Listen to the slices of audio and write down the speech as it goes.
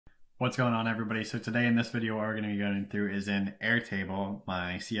What's going on, everybody? So today in this video, what we're going to be going through is in Airtable,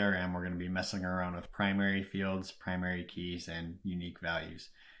 my CRM. We're going to be messing around with primary fields, primary keys, and unique values.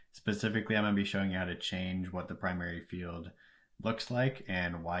 Specifically, I'm going to be showing you how to change what the primary field looks like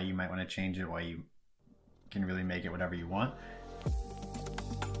and why you might want to change it, why you can really make it whatever you want.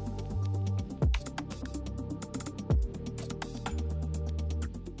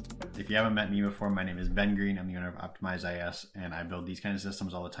 If you haven't met me before, my name is Ben Green. I'm the owner of Optimize.is, and I build these kind of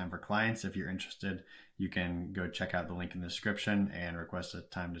systems all the time for clients. If you're interested, you can go check out the link in the description and request a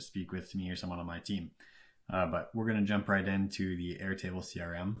time to speak with me or someone on my team. But we're going to jump right into the Airtable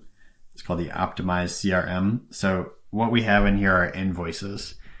CRM. It's called the Optimize CRM. So what we have in here are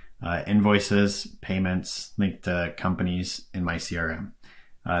invoices. Invoices, payments linked to companies in my CRM.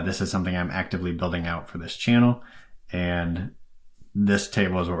 This is something I'm actively building out for this channel, and this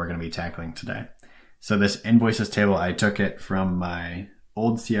table is what we're going to be tackling today. So this invoices table, I took it from my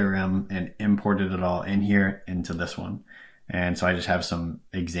old CRM and imported it all in here into this one. And so I just have some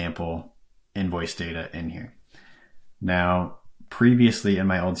example invoice data in here. Now, previously in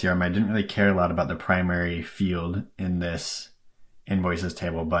my old CRM, I didn't really care a lot about the primary field in this invoices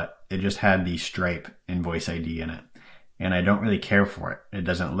table, but it just had the Stripe invoice ID in it. And I don't really care for it. It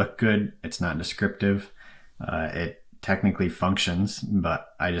doesn't look good. It's not descriptive. It technically functions,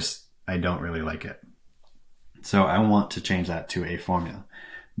 but I don't really like it. So I want to change that to a formula.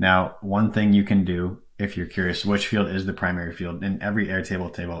 Now, one thing you can do if you're curious which field is the primary field, in every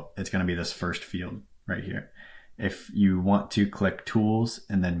Airtable table, it's going to be this first field right here. If you want to click Tools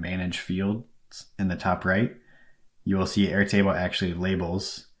and then Manage Fields in the top right, you will see Airtable actually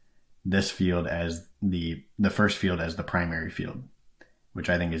labels this field as the first field as the primary field,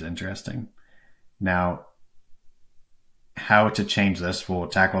 which I think is interesting. Now, how to change this, we'll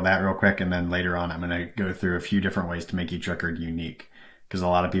tackle that real quick, and then later on I'm going to go through a few different ways to make each record unique, because a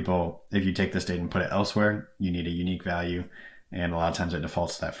lot of people, if you take this data and put it elsewhere, you need a unique value, and a lot of times it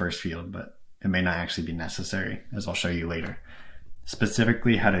defaults to that first field, but it may not actually be necessary, as I'll show you later.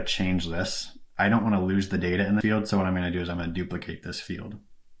 Specifically how to change this, I don't want to lose the data in the field, so what I'm going to do is I'm going to duplicate this field,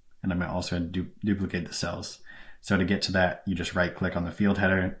 and I'm going to also duplicate the cells. So to get to that, you just right click on the field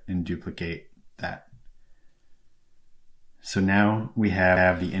header and duplicate that. So now we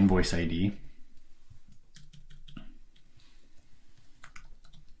have the invoice ID.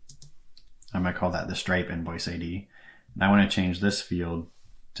 I'm going to call that the Stripe invoice ID. And I want to change this field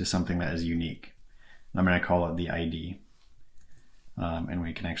to something that is unique. I'm going to call it the ID. And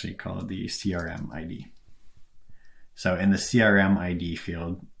we can actually call it the CRM ID. So in the CRM ID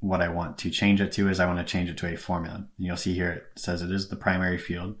field, what I want to change it to is I want to change it to a formula. And you'll see here it says it is the primary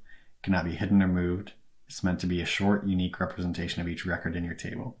field, cannot be hidden or moved. It's meant to be a short, unique representation of each record in your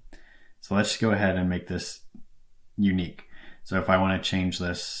table. So let's go ahead and make this unique. So if I want to change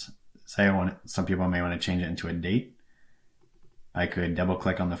this, some people may want to change it into a date. I could double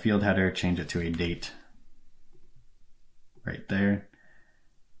click on the field header, change it to a date right there.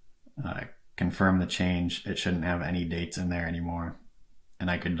 Confirm the change. It shouldn't have any dates in there anymore.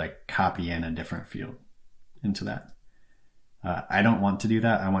 And I could copy in a different field into that. I don't want to do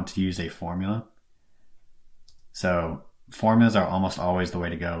that. I want to use a formula. So formulas are almost always the way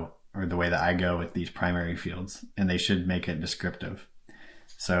to go, or the way that I go with these primary fields, and they should make it descriptive.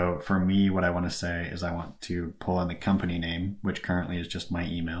 So for me, what I want to say is I want to pull in the company name, which currently is just my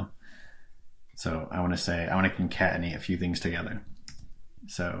email. So I want to concatenate a few things together.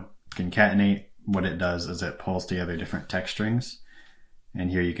 So concatenate, what it does is it pulls together different text strings. And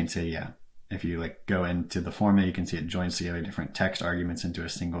here you can see, yeah, if you go into the formula, you can see it joins together different text arguments into a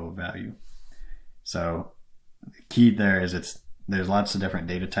single value. So the key there is there's lots of different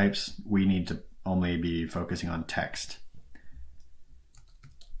data types. We need to only be focusing on text.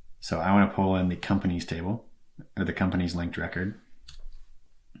 So I want to pull in the companies table, or the companies linked record.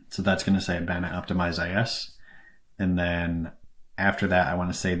 So that's going to say Ben at Optimize.is. And then after that, I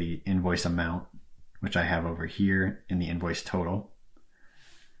want to say the invoice amount, which I have over here in the invoice total.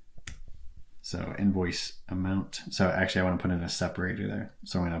 So invoice amount. So actually I want to put in a separator there.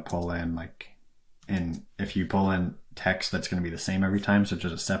 So I'm going to pull in and if you pull in text that's going to be the same every time, such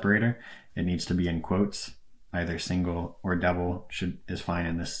as a separator, it needs to be in quotes. Either single or double is fine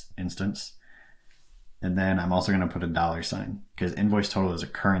in this instance. And then I'm also going to put a $, because invoice total is a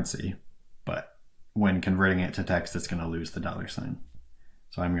currency, but when converting it to text, it's going to lose the $.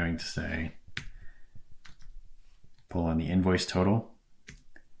 So I'm going to say, pull in the invoice total,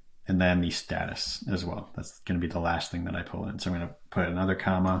 and then the status as well. That's going to be the last thing that I pull in. So I'm going to put another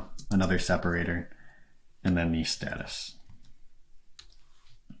comma, another separator, and then the status.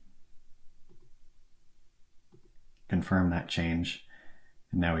 Confirm that change.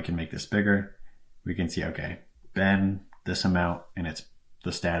 And now we can make this bigger. We can see, okay, Ben, this amount, and it's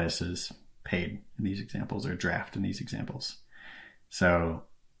the status is paid in these examples, or draft in these examples. So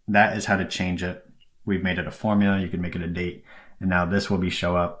that is how to change it. We've made it a formula. You can make it a date. And now this will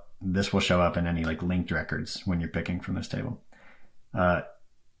show up in any like linked records when you're picking from this table.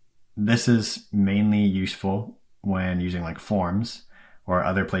 This is mainly useful when using like forms or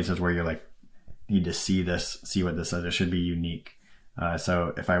other places where you're like, need to see what this says. It should be unique.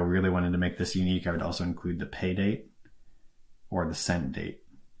 So if I really wanted to make this unique, I would also include the pay date or the sent date,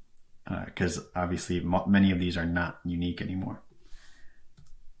 because obviously many of these are not unique anymore.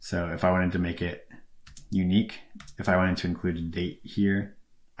 So if I wanted to make it unique, if I wanted to include a date here,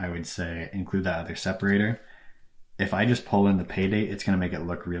 I would say include that other separator. If I just pull in the pay date, it's going to make it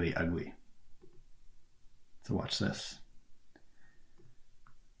look really ugly. So watch this.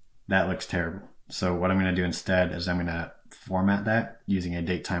 That looks terrible. So what I'm going to do instead is I'm going to format that using a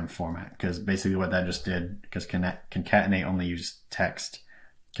datetime format, because basically what that just did, because concatenate only uses text,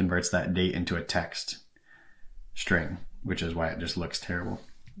 converts that date into a text string, which is why it just looks terrible.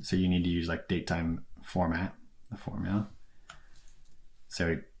 So you need to use like datetime format, the formula.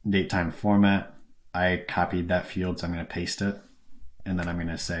 So datetime format, I copied that field, so I'm going to paste it. And then I'm going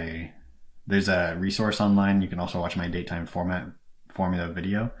to say, there's a resource online. You can also watch my datetime formula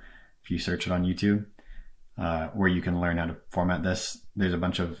video if you search it on YouTube, where you can learn how to format this. There's a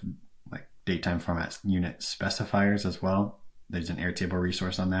bunch of like datetime format unit specifiers as well. There's an Airtable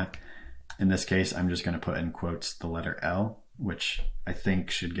resource on that. In this case, I'm just going to put in quotes the letter L, which I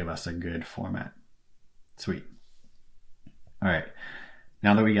think should give us a good format. Sweet. All right.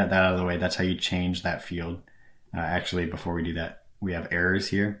 Now that we got that out of the way, that's how you change that field. Actually, before we do that, we have errors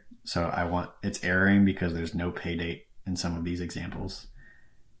here. So it's erroring because there's no pay date in some of these examples.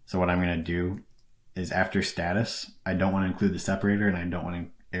 So what I'm going to do is after status, I don't want to include the separator, and I don't want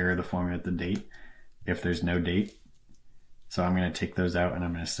to error the formula at the date if there's no date. So I'm going to take those out, and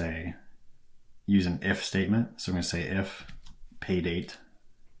I'm going to say, use an if statement. So I'm going to say if pay date.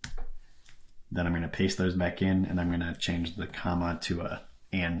 Then I'm going to paste those back in, and I'm going to change the comma to a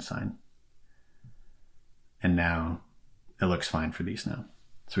and sign. And now it looks fine for these now.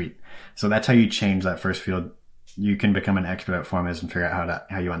 Sweet. So that's how you change that first field. You can become an expert at formulas and figure out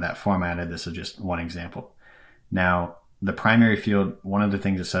how you want that formatted. This is just one example. Now, the primary field, one of the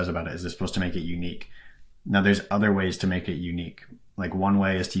things it says about it is it's supposed to make it unique. Now, there's other ways to make it unique. Like one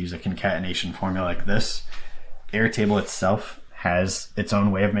way is to use a concatenation formula like this. Airtable itself has its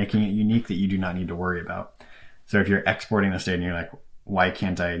own way of making it unique that you do not need to worry about. So if you're exporting this data and you're like, why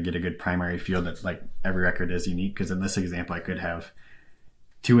can't I get a good primary field that like every record is unique? Because in this example, I could have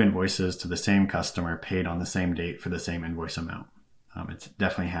 2 invoices to the same customer paid on the same date for the same invoice amount. It's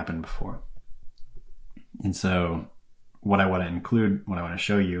definitely happened before. And so what I want to include, what I want to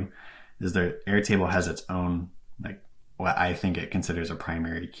show you is that Airtable has its own, like what I think it considers a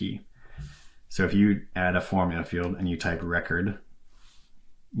primary key. So if you add a formula field and you type record,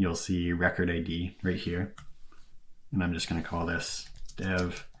 you'll see record ID right here. And I'm just going to call this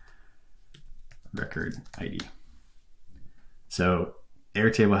dev record ID. So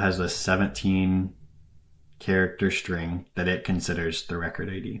Airtable has a 17 character string that it considers the record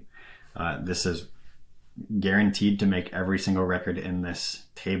ID. This is guaranteed to make every single record in this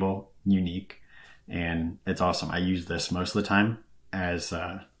table unique. And it's awesome. I use this most of the time as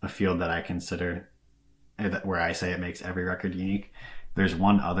a field that I consider, where I say it makes every record unique. There's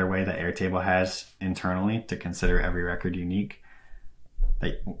one other way that Airtable has internally to consider every record unique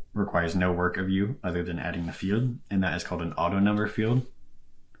that requires no work of you other than adding the field, and that is called an auto number field.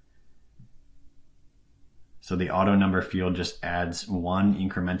 So the auto number field just adds 1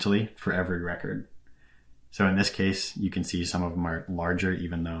 incrementally for every record. So in this case, you can see some of them are larger,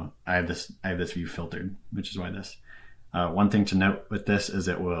 even though I have this view filtered, which is why this. One thing to note with this is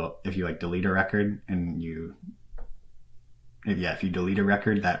it will, if you like delete a record and if you delete a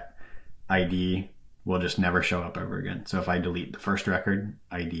record, that ID will just never show up ever again. So if I delete the first record,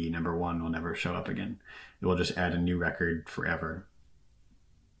 ID number 1 will never show up again. It will just add a new record forever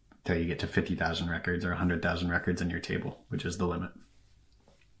until you get to 50,000 records or 100,000 records in your table, which is the limit.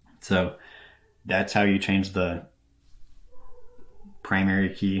 So that's how you change the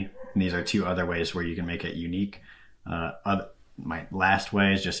primary key. And these are 2 other ways where you can make it unique. My last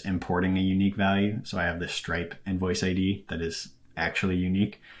way is just importing a unique value. So I have this Stripe invoice ID that is actually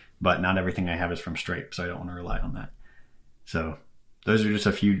unique, but not everything I have is from Stripe, so I don't want to rely on that. So those are just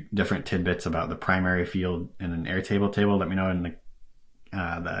a few different tidbits about the primary field in an Airtable table. Let me know in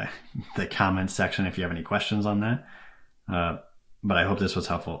the comments section if you have any questions on that. but I hope this was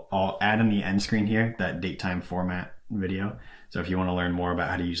helpful. I'll add in the end screen here that date time format video. So if you want to learn more about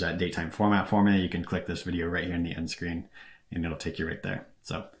how to use that date time format formula, you can click this video right here in the end screen and it'll take you right there.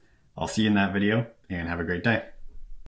 So I'll see you in that video and have a great day.